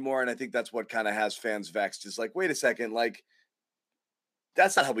knows anymore. And I think that's what kind of has fans vexed, is like, wait a second, like,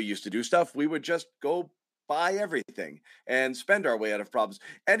 that's not how we used to do stuff. We would just go buy everything and spend our way out of problems.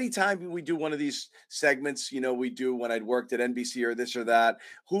 Anytime we do one of these segments, we do when I'd worked at NBC or this or that,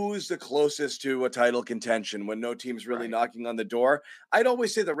 who's the closest to a title contention when no team's really knocking on the door? I'd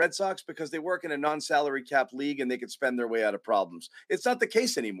always say the Red Sox, because they work in a non-salary cap league and they could spend their way out of problems. It's not the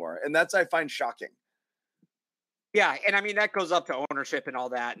case anymore. And that's, I find, shocking. Yeah, and I mean, that goes up to ownership and all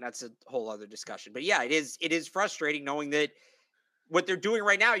that, and that's a whole other discussion. But yeah, it is frustrating knowing that what they're doing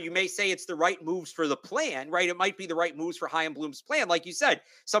right now, you may say it's the right moves for the plan, right? It might be the right moves for Chaim Bloom's plan. Like you said,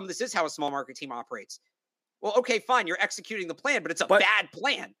 some of this is how a small market team operates. Well, okay, fine. You're executing the plan, but it's a bad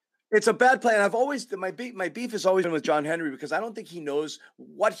plan. It's a bad plan. I've always, my beef has always been with John Henry, because I don't think he knows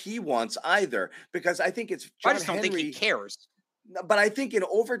what he wants either. Because I think it's John I just don't think he cares. But I think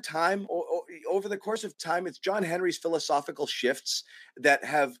over the course of time, it's John Henry's philosophical shifts that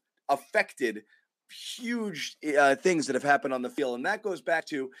have affected huge things that have happened on the field. And that goes back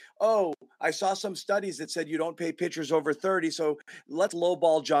to, I saw some studies that said you don't pay pitchers over 30, so let's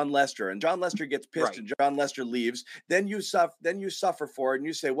lowball John Lester. And John Lester gets pissed and John Lester leaves. Then you suffer for it, and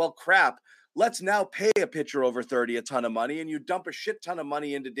you say, well, crap, let's now pay a pitcher over 30 a ton of money, and you dump a shit ton of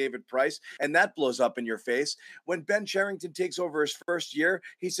money into David Price, and that blows up in your face. When Ben Cherington takes over his first year,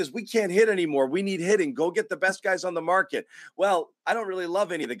 he says, we can't hit anymore. We need hitting. Go get the best guys on the market. Well, I don't really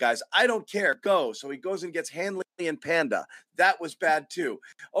love any of the guys. I don't care. Go. So he goes and gets Hanley and Panda. That was bad too.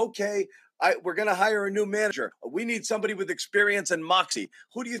 Okay, we're going to hire a new manager. We need somebody with experience and moxie.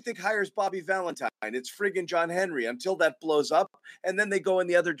 Who do you think hires Bobby Valentine? It's friggin' John Henry, until that blows up, and then they go in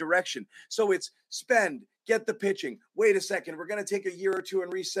the other direction. So it's spend, get the pitching. Wait a second, we're going to take a year or two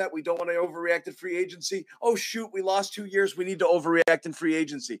and reset. We don't want to overreact at free agency. Oh, shoot, we lost 2 years. We need to overreact in free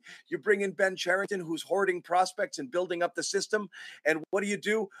agency. You bring in Ben Cherington, who's hoarding prospects and building up the system. And what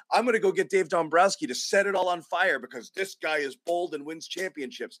do? I'm going to go get Dave Dombrowski to set it all on fire because this guy is bold and wins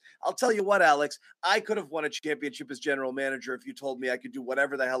championships. I'll tell you what, Alex, I could have won a championship as general manager if you told me I could do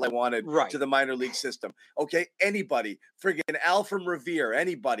whatever the hell I wanted to the minor league system. Okay, anybody, friggin' Al from Revere,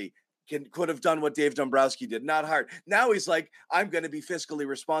 anybody could have done what Dave Dombrowski did. Not hard. Now he's like, I'm going to be fiscally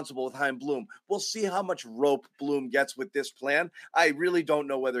responsible with Chaim Bloom. We'll see how much rope Bloom gets with this plan. I really don't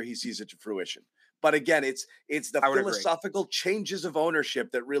know whether he sees it to fruition. But again, it's the philosophical changes of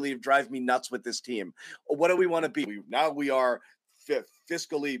ownership that really drive me nuts with this team. What do we want to be? We are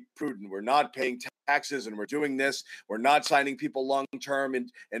fiscally prudent. We're not paying taxes, and we're doing this. We're not signing people long-term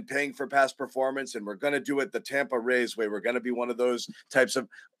and paying for past performance, and we're going to do it the Tampa Rays way. We're going to be one of those types of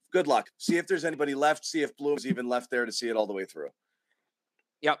 – good luck. See if there's anybody left. See if Bloom's even left there to see it all the way through.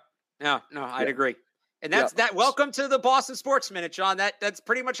 Yep. No, I'd agree. And that's that. Welcome to the Boston Sports Minute, John. That's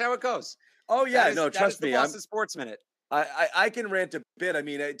pretty much how it goes. Oh, yeah. Trust me. Boston Sports Minute. I can rant a bit. I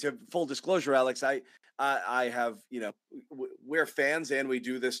mean, to full disclosure, Alex, I have, we're fans and we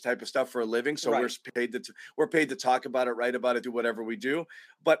do this type of stuff for a living. So we're paid to talk about it, write about it, do whatever we do.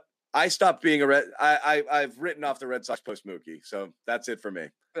 But I stopped being I've written off the Red Sox post Mookie. So that's it for me.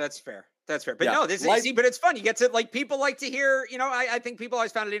 That's fair. But no, this is, but it's fun. You get to, like, people like to hear, I think people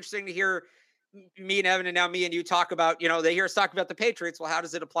always found it interesting to hear me and Evan, and now me and you talk about, they hear us talk about the Patriots. Well, how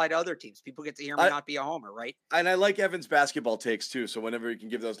does it apply to other teams? People get to hear me not be a homer, right? And I like Evan's basketball takes too. So whenever you can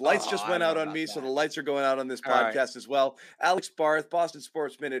give those, lights just went out on me. So the lights are going out on this podcast as well. Alex Barth, Boston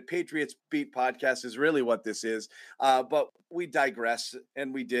Sports Minute, Patriots Beat podcast is really what this is. But we digress,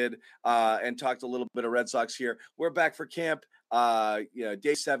 and we did, and talked a little bit of Red Sox here. We're back for camp.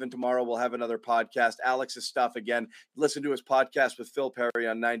 Day 7 tomorrow. We'll have another podcast. Alex's stuff again. Listen to his podcast with Phil Perry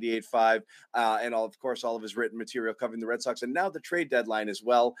on 98.5, and of course all of his written material covering the Red Sox, and now the trade deadline as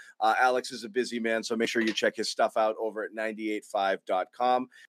well. Alex is a busy man, so make sure you check his stuff out over at 98.5.com.